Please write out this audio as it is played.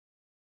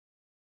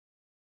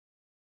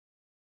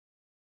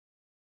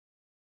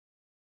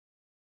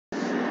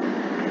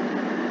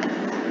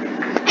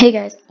Hey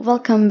guys,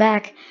 welcome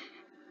back.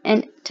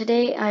 And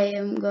today I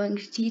am going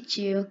to teach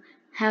you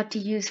how to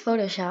use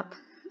Photoshop,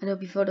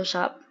 Adobe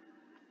Photoshop.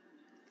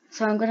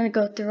 So I'm going to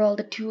go through all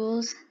the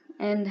tools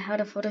and how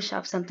to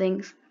Photoshop some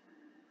things.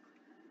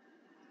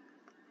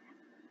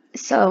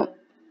 So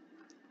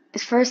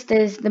first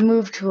is the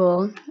move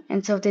tool,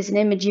 and so if there's an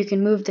image you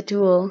can move the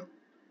tool.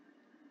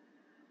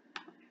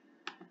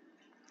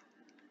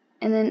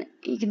 And then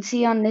you can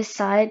see on this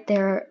side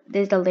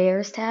there's the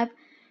layers tab,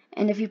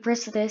 and if you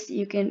press this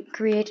you can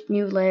create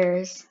new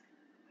layers.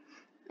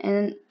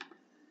 And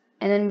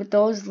then with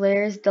those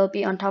layers they'll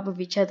be on top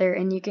of each other,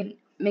 and you can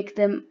make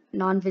them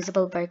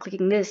non-visible by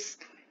clicking this,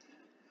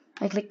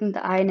 by clicking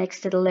the eye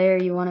next to the layer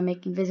you want to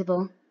make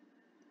invisible.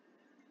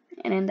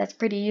 And then that's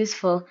pretty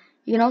useful.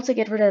 You can also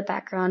get rid of the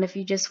background if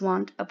you just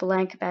want a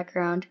blank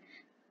background.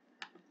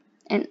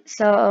 And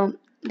so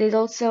there's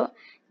also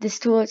this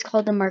tool, it's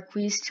called the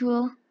Marquise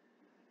tool.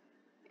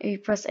 You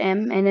press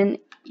M, and then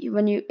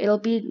it'll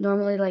be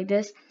normally like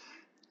this,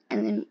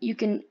 and then you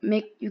can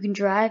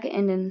drag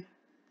and then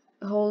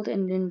hold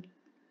and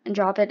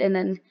drop it, and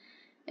then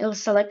it'll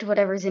select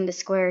whatever's in the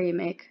square you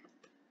make.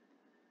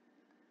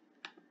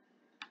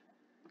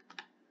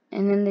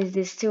 And then there's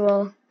this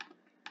tool.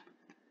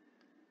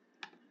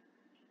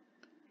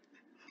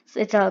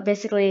 So it's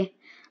basically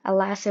a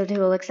lasso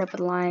tool except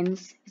with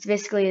lines. It's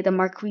basically the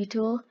Marquis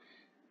tool,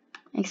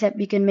 except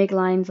you can make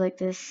lines like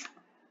this.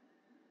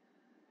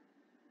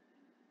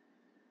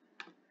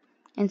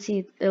 And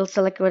see, it'll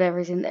select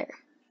whatever's in there.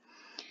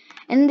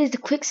 And then there's the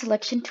quick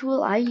selection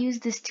tool. I use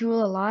this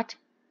tool a lot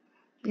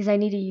because I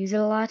need to use it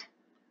a lot.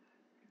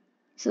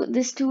 So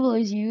this tool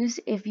is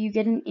used if you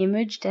get an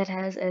image that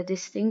has a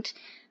distinct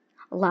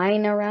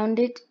line around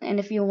it, and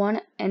if you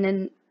want, and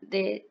then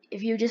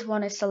if you just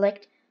want to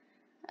select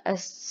a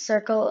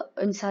circle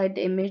inside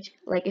the image,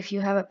 like if you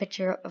have a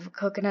picture of a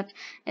coconut,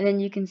 and then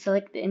you can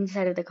select the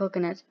inside of the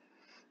coconut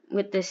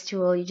with this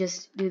tool. You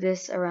just do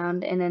this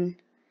around, and then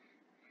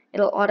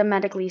it'll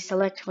automatically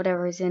select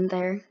whatever is in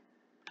there.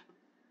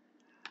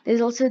 There's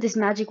also this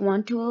magic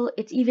wand tool.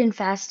 It's even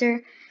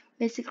faster,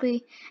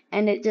 basically,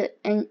 and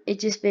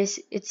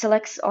it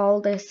selects all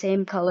the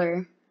same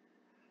color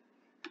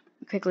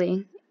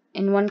quickly.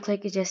 In one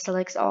click, it just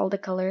selects all the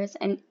colors.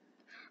 And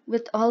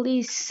with all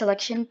these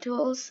selection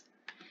tools,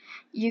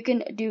 you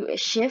can do a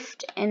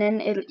shift, and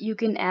then you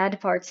can add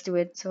parts to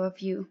it. So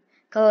if you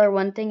color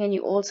one thing and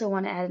you also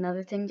want to add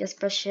another thing, just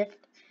press shift,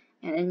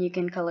 and then you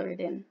can color it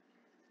in.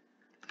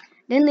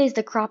 Then there's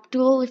the crop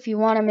tool. If you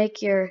want to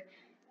make your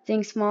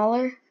thing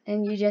smaller,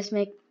 then you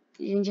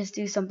can just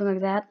do something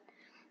like that,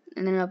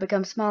 and then it'll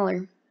become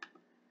smaller.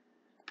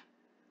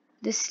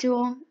 This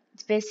tool,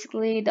 it's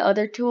basically the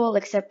other tool,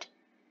 except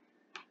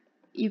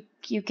you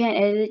can't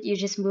edit it, you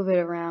just move it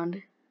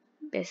around.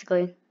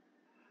 Basically,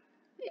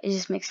 it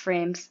just makes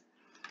frames.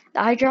 The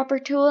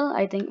eyedropper tool,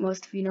 I think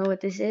most of you know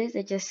what this is.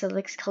 It just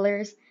selects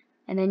colors,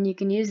 and then you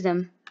can use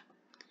them.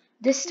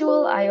 This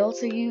tool I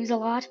also use a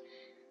lot.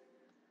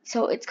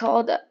 So it's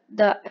called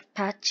the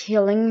patch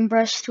healing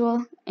brush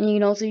tool, and you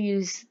can also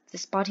use the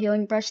spot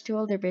healing brush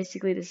tool. They're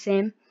basically the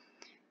same.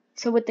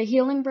 So with the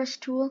healing brush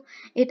tool,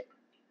 it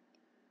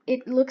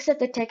looks at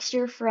the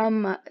texture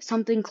from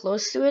something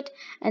close to it,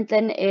 and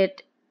then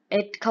it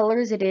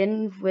colors it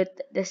in with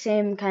the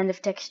same kind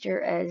of texture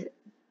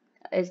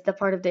as the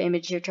part of the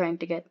image you're trying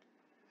to get.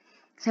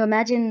 So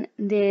imagine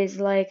there's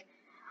like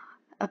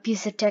a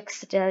piece of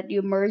text that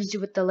you merged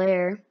with the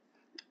layer.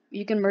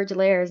 You can merge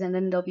layers, and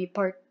then they'll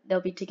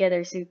be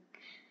together. So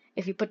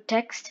if you put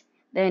text,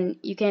 then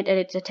you can't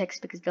edit the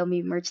text because they'll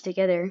be merged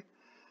together.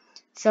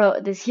 So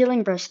this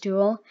healing brush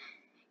tool,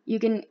 you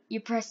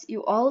press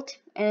Alt,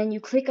 and then you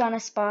click on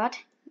a spot,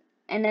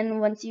 and then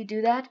once you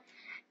do that,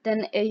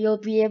 then you'll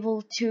be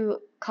able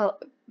to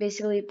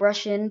basically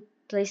brush in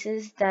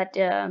places that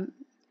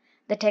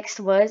the text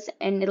was,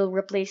 and it'll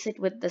replace it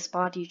with the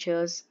spot you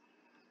chose.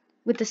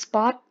 With the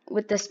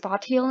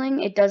spot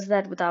healing, it does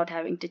that without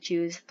having to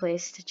choose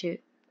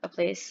a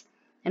place,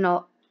 and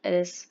all it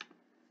is.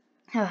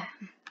 And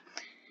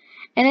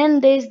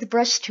then there's the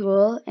brush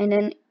tool, and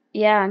then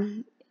yeah,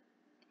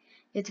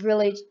 it's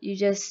really, you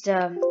just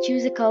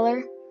choose a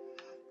color.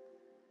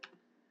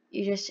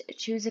 You just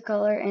choose a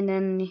color, and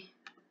then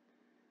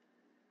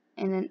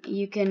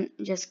you can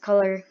just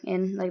color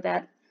in like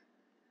that.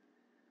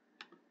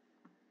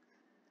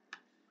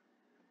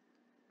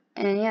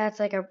 And yeah,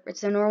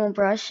 it's a normal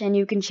brush, and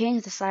you can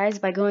change the size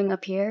by going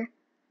up here,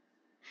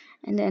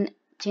 and then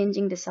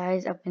changing the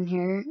size up in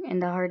here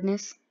and the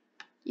hardness.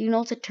 You can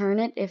also turn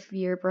it if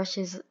your brush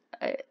is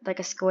like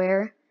a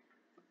square.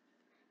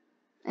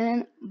 And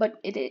then, but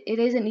it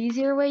is an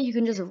easier way. You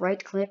can just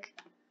right click.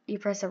 You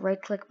press a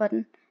right click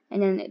button,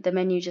 and then the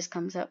menu just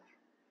comes up.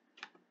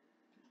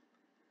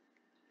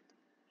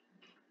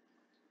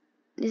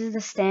 This is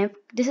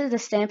the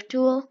stamp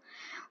tool,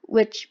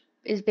 which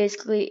is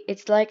basically,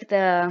 it's like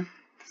the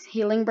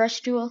healing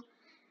brush tool,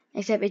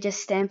 except it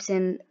just stamps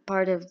in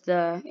part of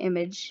the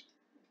image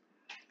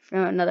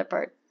from another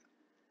part.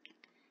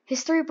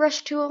 History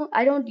brush tool,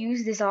 I don't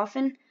use this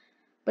often,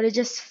 but it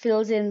just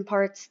fills in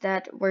parts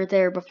that were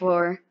there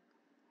before.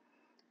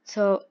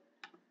 So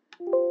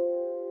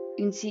you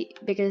can see,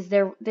 because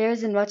there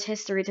isn't much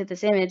history to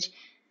this image,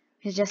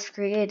 it's just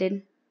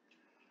created.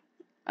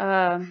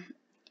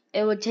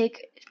 It would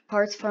take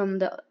parts from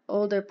the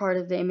older part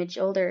of the image,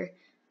 older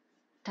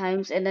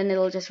times, and then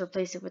it'll just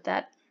replace it with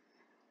that.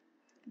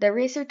 The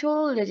eraser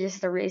tool, it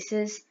just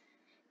erases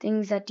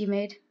things that you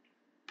made.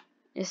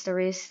 Just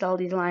erase all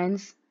these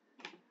lines.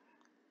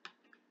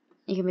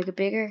 You can make it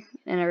bigger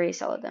and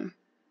erase all of them.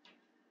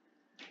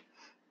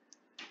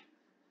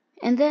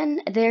 And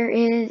then there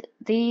is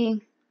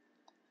the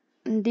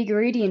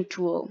gradient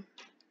tool.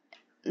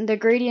 The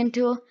gradient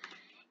tool,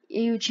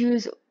 you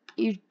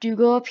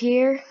go up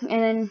here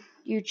and then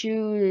you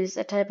choose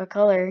a type of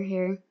color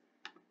here,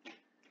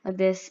 like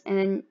this, and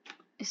then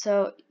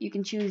so you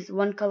can choose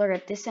one color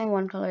at this end,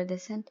 one color at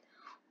this end,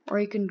 or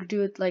you can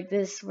do it like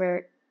this,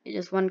 where it's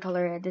just one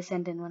color at this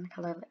end and one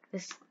color like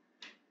this.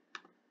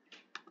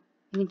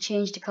 You can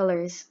change the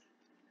colors,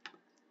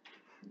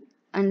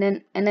 and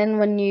then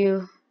when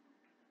you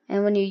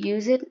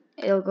use it,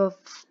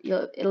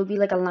 it'll be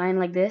like a line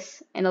like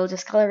this, and it'll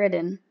just color it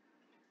in.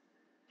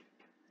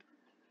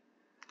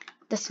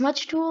 The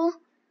smudge tool,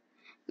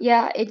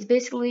 yeah, it's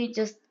basically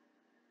just,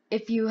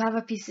 if you have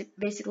a piece of,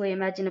 basically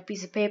imagine a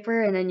piece of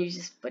paper and then you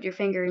just put your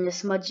finger and just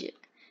smudge it,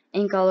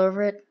 ink all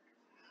over it.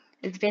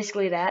 It's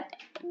basically that.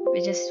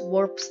 It just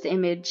warps the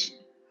image.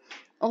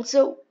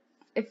 Also,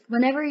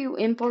 whenever you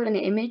import an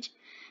image,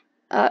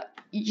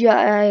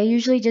 I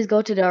usually just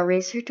go to the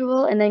eraser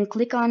tool and then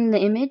click on the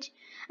image,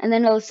 and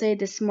then it'll say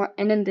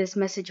and then this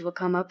message will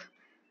come up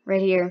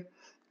right here,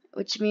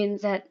 which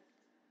means that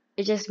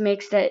it just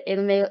makes that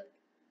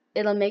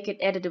it'll make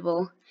it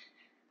editable.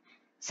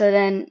 So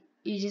then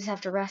you just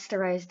have to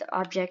rasterize the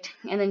object,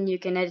 and then you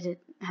can edit it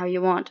how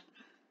you want.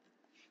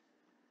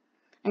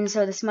 And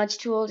so the smudge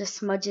tool just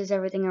smudges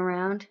everything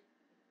around.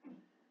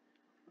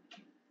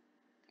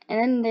 And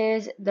then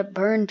there's the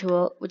burn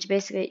tool, which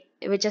basically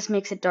it just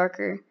makes it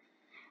darker,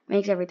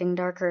 makes everything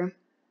darker.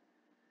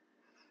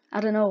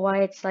 I don't know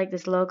why it's like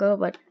this logo,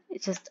 but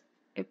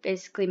it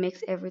basically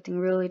makes everything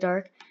really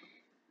dark,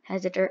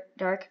 has it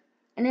dark.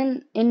 And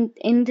then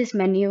in this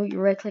menu, you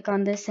right click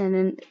on this, and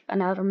then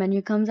an outer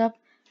menu comes up.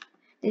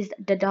 Is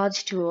the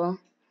dodge tool,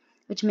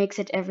 which makes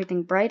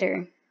everything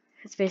brighter.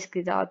 It's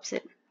basically the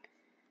opposite.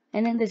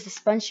 And then there's the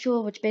sponge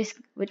tool, which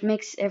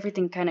makes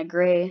everything kind of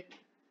gray.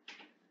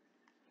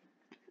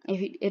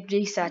 It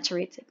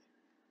desaturates it.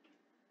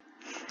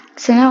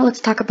 So now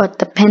let's talk about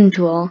the pen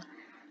tool.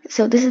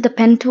 So this is the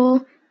pen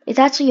tool. It's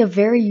actually a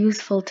very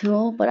useful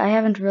tool, but I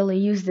haven't really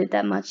used it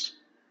that much.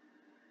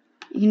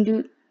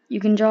 You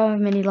can draw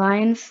many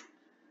lines,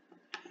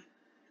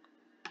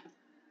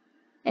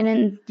 and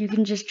then you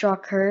can just draw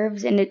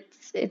curves, and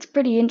it's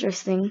pretty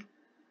interesting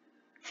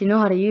if you know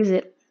how to use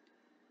it.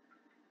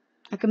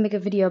 I could make a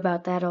video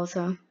about that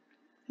also,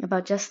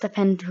 about just the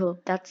pen tool.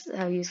 That's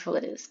how useful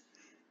it is.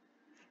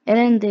 And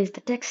then there's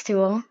the text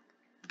tool,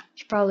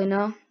 which you probably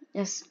know.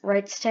 Just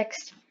writes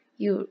text.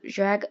 You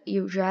drag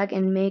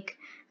and make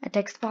a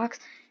text box,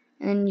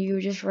 and then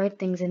you just write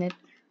things in it.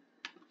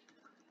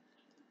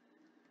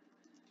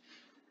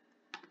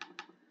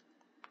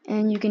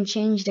 And you can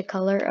change the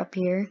color up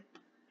here.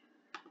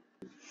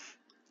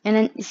 And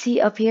then see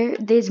up here,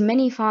 there's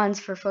many fonts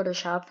for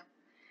Photoshop.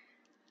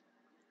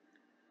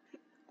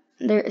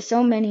 There are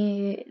so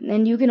many,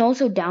 and you can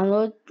also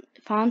download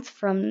fonts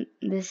from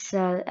this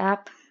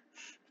app.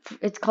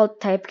 It's called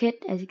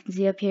Typekit, as you can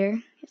see up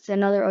here. It's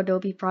another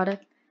Adobe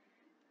product.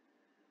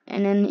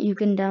 And then you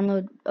can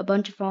download a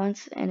bunch of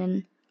fonts, and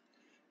then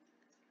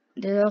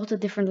there are also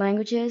different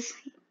languages,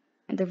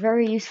 and they're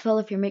very useful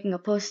if you're making a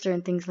poster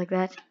and things like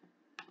that.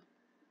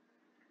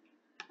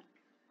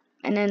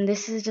 And then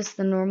this is just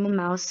the normal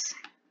mouse.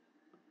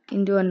 You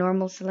can do a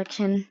normal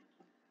selection,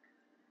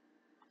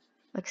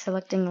 like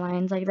selecting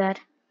lines like that.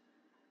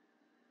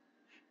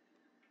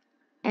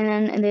 And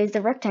then there's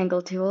the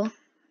rectangle tool,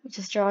 which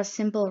just draws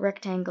simple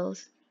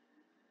rectangles.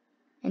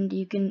 And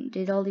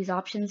there's all these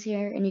options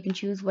here, and you can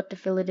choose what to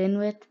fill it in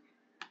with.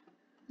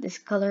 This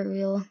color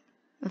wheel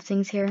of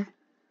things here.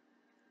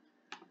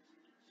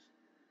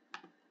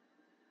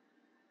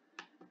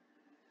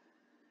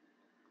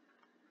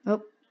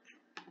 Oh.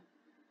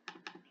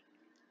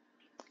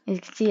 As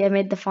you can see, I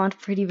made the font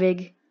pretty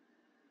big.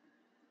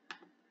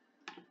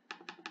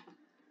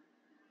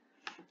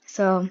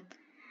 So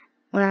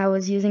when I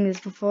was using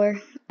this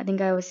before, I think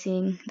I was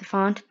seeing the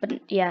font, but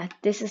yeah,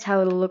 this is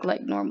how it'll look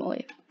like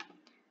normally.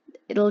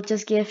 It'll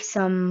just give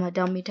some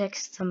dummy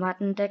text, some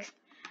Latin text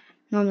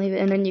normally,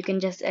 and then you can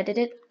just edit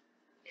it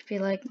if you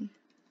like.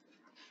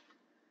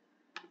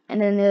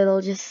 And then it'll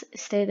just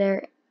stay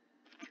there.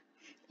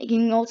 You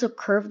can also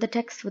curve the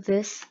text with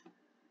this.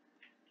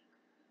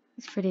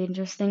 It's pretty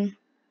interesting.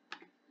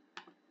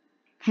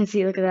 And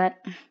see, look at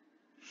that.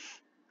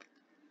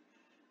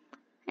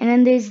 And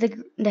then there's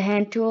the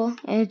hand tool,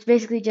 and it's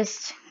basically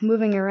just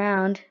moving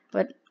around,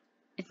 but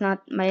it's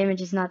not, my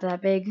image is not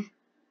that big.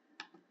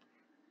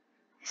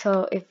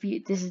 So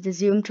this is the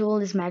zoom tool,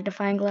 this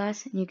magnifying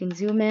glass, and you can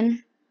zoom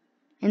in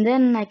And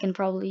then I can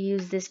probably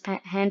use this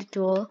hand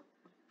tool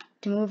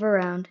to move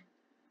around,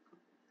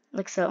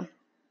 like so.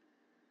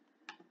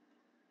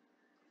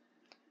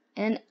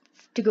 And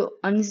to go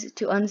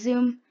to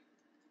unzoom,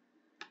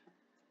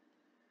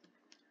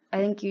 I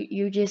think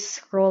you just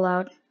scroll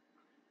out.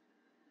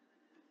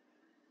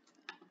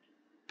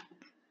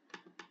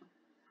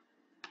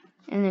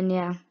 And then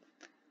yeah,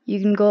 you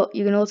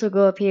can also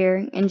go up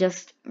here and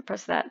just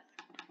press that.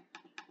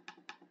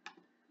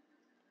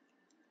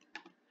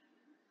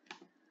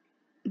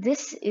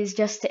 This is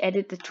just to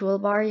edit the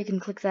toolbar. You can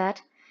click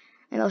that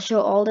and it'll show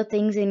all the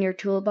things in your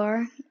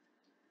toolbar,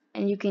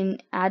 and you can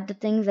add the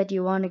things that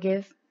you want to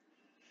give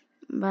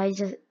by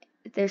just,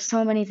 there's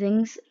so many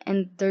things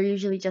and they're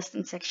usually just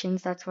in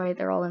sections, that's why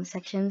they're all in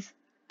sections.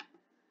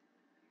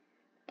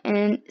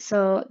 And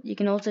so you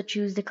can also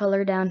choose the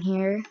color down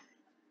here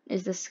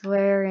is the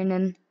square, and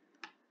then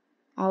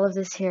all of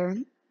this here.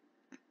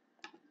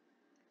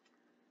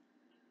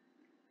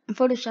 And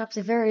Photoshop's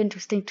a very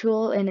interesting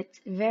tool and it's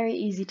very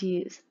easy to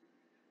use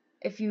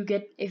if you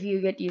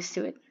get used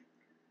to it.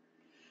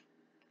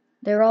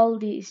 There are all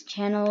these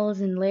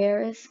channels and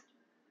layers,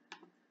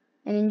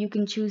 and then you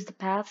can choose the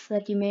paths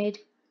that you made.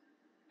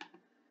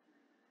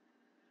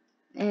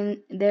 And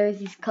there's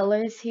these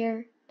colors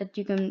here that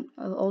you can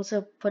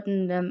also put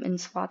in them in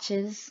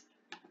swatches.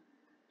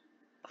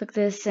 Click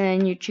this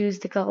and you choose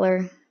the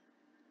color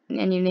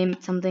and you name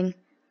it something.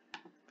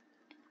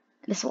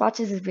 The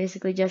swatches is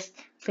basically just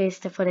a place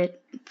to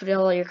put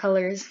all your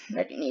colors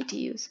that you need to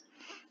use.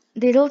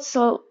 They'd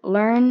also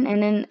learn,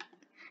 and then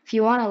if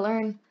you want to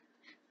learn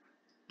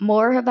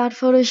more about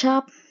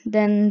Photoshop,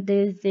 then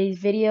there's these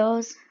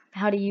videos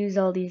how to use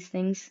all these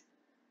things.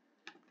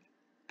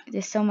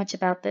 There's so much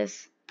about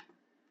this.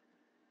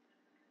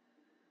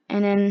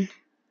 And then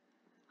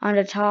on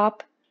the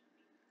top,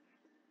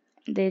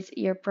 there's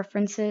your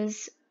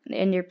preferences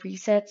and your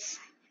presets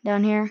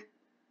down here.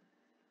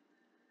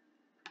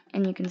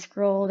 And you can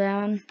scroll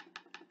down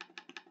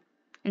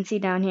and see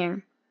down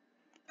here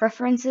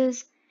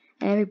preferences,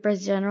 and if you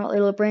press general,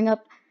 it'll bring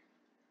up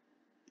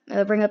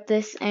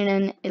this, and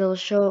then it'll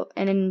show,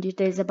 and then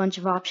there's a bunch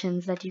of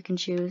options that you can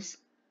choose.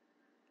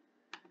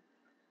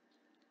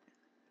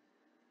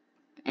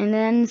 And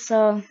then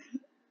so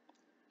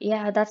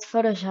yeah, that's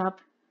Photoshop,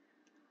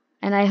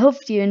 and I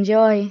hope you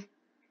enjoy.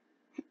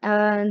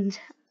 And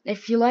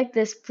if you like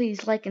this,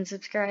 please like and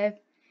subscribe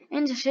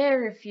and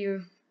share if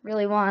you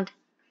really want.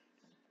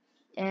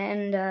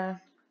 And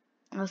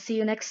I'll see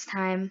you next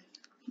time.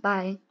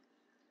 Bye.